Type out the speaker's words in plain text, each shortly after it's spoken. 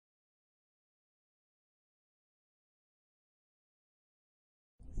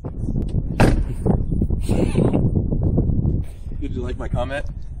Did you like my comment?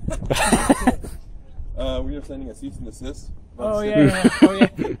 We are sending a cease and desist. Oh yeah. Oh yeah.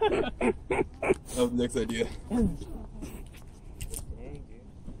 That was the next idea.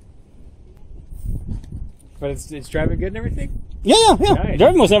 But it's driving good and everything? Yeah. Nice.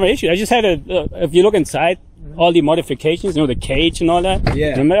 Driving was never an issue. I just had if you look inside, all the modifications, you know, the cage and all that.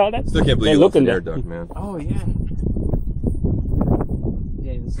 Yeah. Remember all that? Still can't believe They're you looked looking at air there. duct, man. Oh yeah.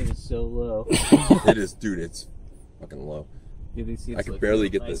 Yeah, this thing is so low. It is, dude. It's fucking low. Dude, these seats I can look barely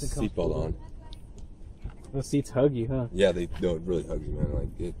get the nice and seatbelt comfortable. on. Those seats hug you, huh? Yeah, it really hugs you, man.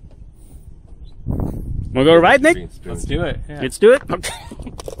 Like it. Wanna go ride, Nick? Let's do it. Yeah. Let's do it. Okay.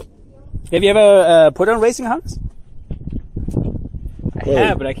 Have you ever put on racing harness? I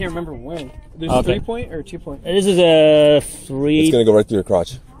have, but I can't remember when. There's Okay. 3-point or 2-point? This is a 3. It's gonna go right through your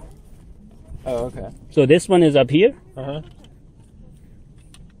crotch. Oh, okay. So this one is up here. Uh-huh.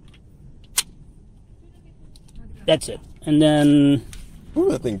 That's it. And then Ooh,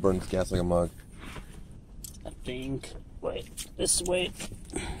 that thing burns gas like a mug. I think this way.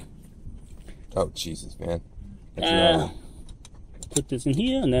 Oh Jesus, man. That's Put this in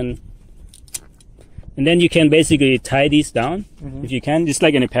here, and then you can basically tie these down if you can, just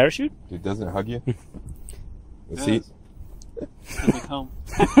like in a parachute. Dude, doesn't it hug you? The seat. Let me come.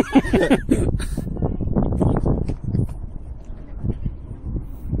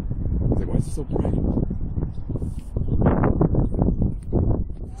 Like, why is it so bright?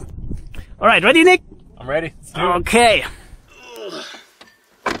 All right, ready, Nick? I'm ready. Let's do it. Okay.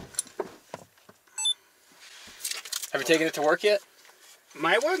 Have you taken it to work yet?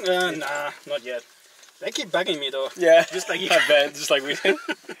 My work? Nah, not yet. They keep bugging me though. Yeah. Just like you. I bet. Just like we did.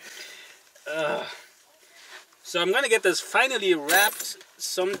 So I'm gonna get this finally wrapped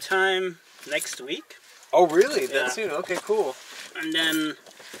sometime next week, Oh, really? Yeah. That soon? Okay, cool. and then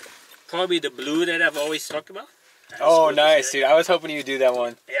probably the blue that I've always talked about. Oh, nice, dude. I was hoping you'd do that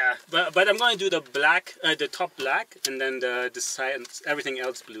one. Yeah, but I'm going to do the black, the top black, and then the side, everything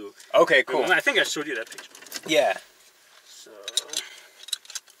else blue. Okay, cool. I think I showed you that picture. Yeah. So,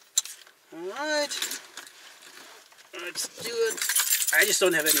 all right, let's do it. I just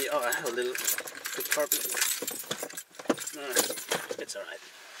don't have any. Oh, I have a little carpet. It's all right.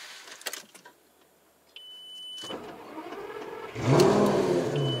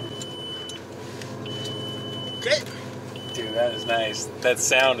 Okay. Dude, that is nice. That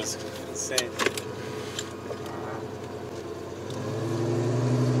sound is insane.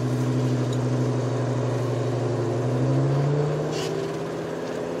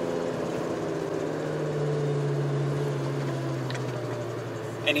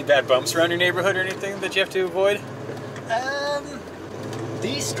 Any bad bumps around your neighborhood or anything that you have to avoid?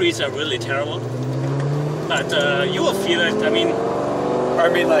 These streets are really terrible, but you will feel it. I mean, Or I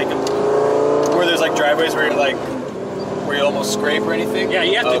mean, like, where there's like driveways where you're like, where you almost scrape or anything? yeah,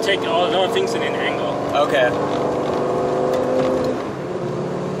 you have Oh, to take all things in an angle. Okay.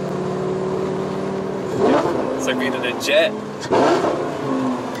 It's like being in a jet.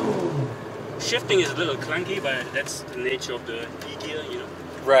 Shifting is a little clunky, but that's the nature of the e-gear, you know.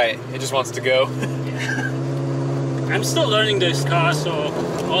 Right. It just wants to go. I'm still learning this car, so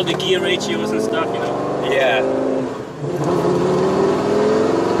all the gear ratios and stuff, you know. Yeah.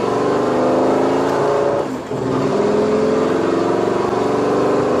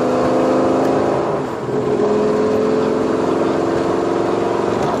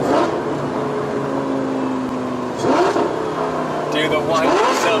 Dude, the whine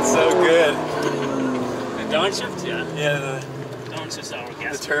sounds so good. The downshift, yeah. Yeah, Downshift's our the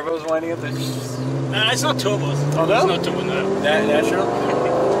gas. turbo's whining at the It's not turbos. Oh, no? It's not turbo, no. natural.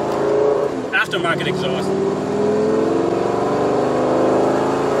 Aftermarket exhaust.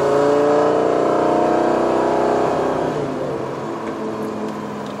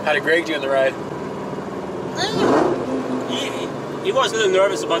 How did Greg do in the ride? He was a little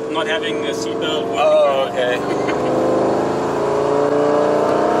nervous about not having a seatbelt. Oh, okay.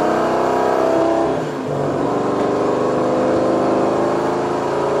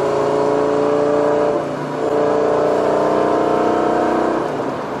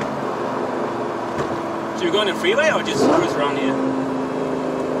 So you're going to freeway or just cruise around here?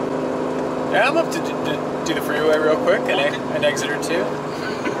 Yeah, I'm up to do the freeway real quick, an exit or two.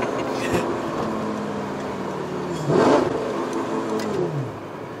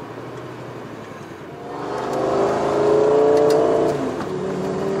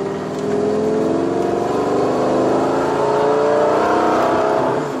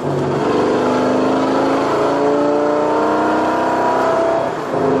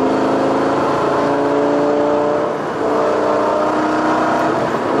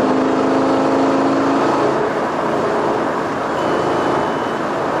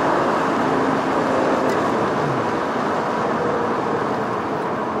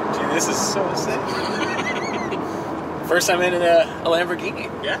 This is so sick. First time in a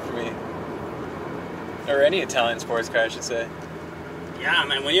Lamborghini. Yeah. For me. Or any Italian sports car, I should say. Yeah,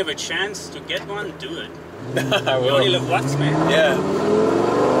 man. When you have a chance to get one, do it. I You will. only live once, man. Yeah.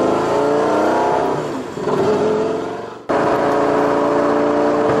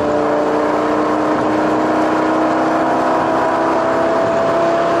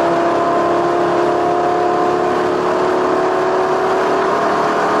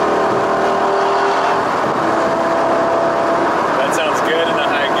 That sounds good in the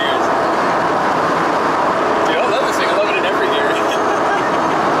high gears. Dude, I love this thing. I love it in every gear.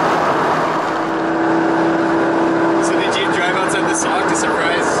 So did you drive outside the sock to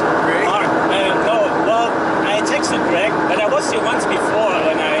surprise Greg? No, well, I texted Greg, but I was here once before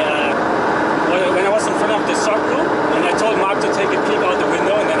when I was in front of the sock room, and I told Mark to take a peek out the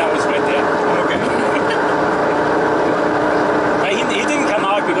window, and then I was right there. Okay. He didn't come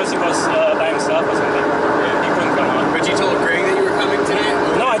out because he was by himself or something. He couldn't come out. But you told Greg that you were coming today?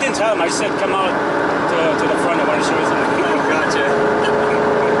 No, I didn't tell him. I just said come out to the front. I want to show you something. Oh, gotcha.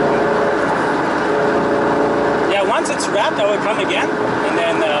 Yeah, once it's wrapped, I will come again, and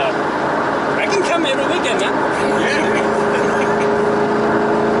then I can come every weekend, man. Yeah.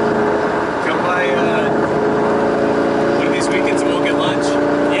 Come by one of these weekends and we'll get lunch.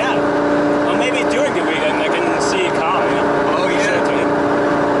 Yeah. Or maybe during the weekend I can see Carl, you know? Oh, yeah. Show it to him.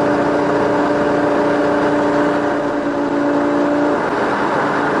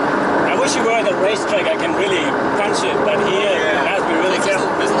 I wish you were at a racetrack. I can really punch it, but here it has to be really careful.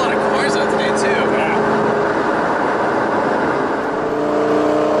 There's a lot of cars out today, too. Yeah.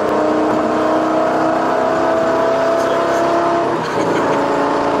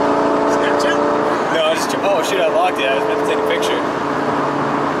 Snapchat? No, I just... Oh, shoot, I locked it. I was meant to take a picture.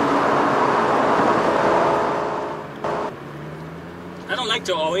 I don't like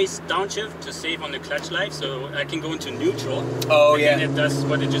to always downshift to save on the clutch life, so I can go into neutral. Oh, and yeah. then it does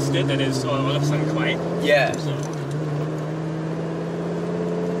what it just did, that is all of a sudden quiet. Yeah. So,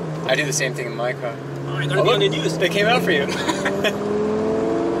 I do the same thing in my car. oh, I'm gonna be on the news. They came out for you. Should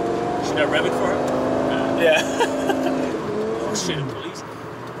I rev it for her? Yeah. Oh shit, police.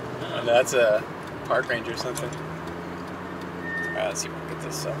 No, that's a park ranger or something. Alright, let's see if we can get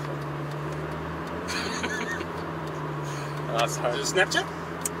this stuff. Oh, that's hard. Is it Snapchat?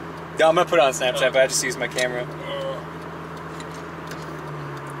 Yeah, I'm gonna put it on Snapchat, but I just use my camera.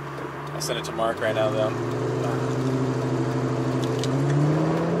 I'll send it to Mark right now, though.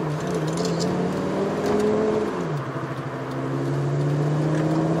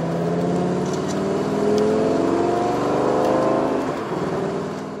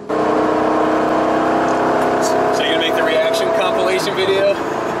 So you're gonna make the reaction compilation video?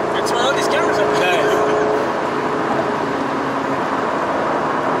 That's why all these cameras are. Nice.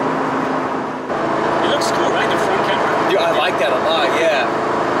 It looks cool, right? The front camera. Dude, I like that a lot, yeah.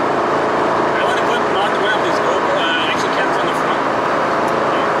 I want to mount one of these GoPro action cams on the front.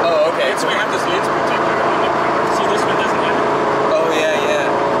 Oh, okay. That's why I have this lens protector on the camera. See, this one doesn't have it. Oh, yeah, yeah.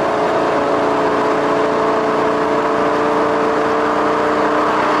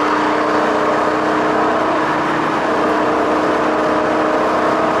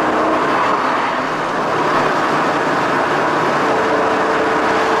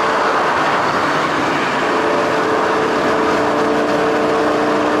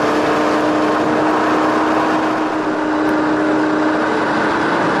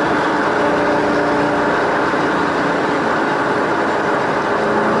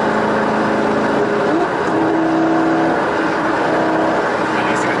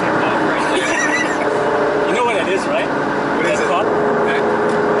 You know what it is, right? What is That it? pop?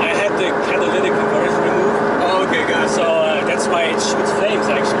 I had the catalytic converters removed, Oh, okay, got so that's why it shoots flames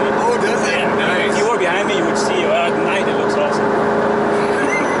actually. Oh, does it? Yeah. Nice. If you were behind me, you would see. At night, it looks awesome.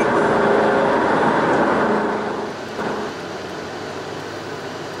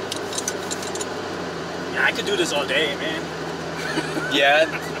 Yeah, I could do this all day, man. Yeah?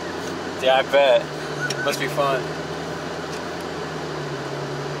 Yeah, I bet. Must be fun.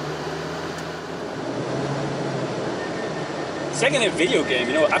 It's like in a video game,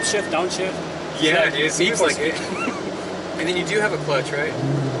 you know, upshift, downshift. Yeah, Like, it seems like it. And then you do have a clutch, right?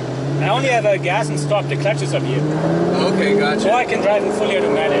 I only have a gas and stop. The clutch is up here. Okay, gotcha. Or I can drive in fully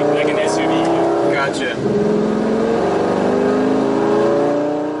automatic, like an SUV. Gotcha.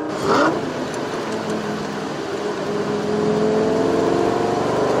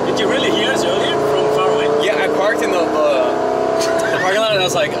 Did you really hear us earlier from far away? Yeah, I parked in the parking lot and I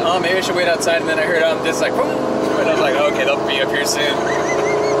was like, oh, maybe I should wait outside. And then I heard just like, boom. And I was like, okay, they'll be up here soon.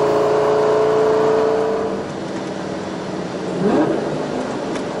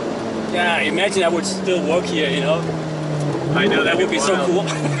 Yeah, imagine I would still work here, you know. I know That would be so cool.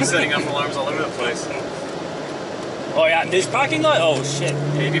 Setting up alarms all over the place. Oh yeah, this parking lot. Oh shit.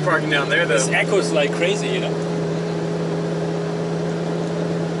 Yeah, you'd be parking down there though. This echoes like crazy, you know.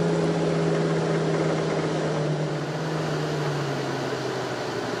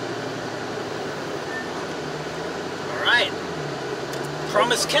 All right.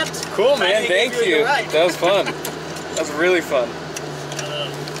 Promise kept. Cool, man. Finally Thank gave you. the ride. That was fun. That was really fun.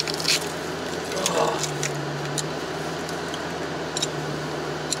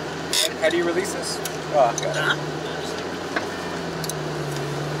 How do you release this? Oh, got it.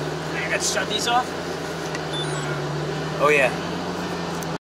 I gotta shut these off. Oh yeah.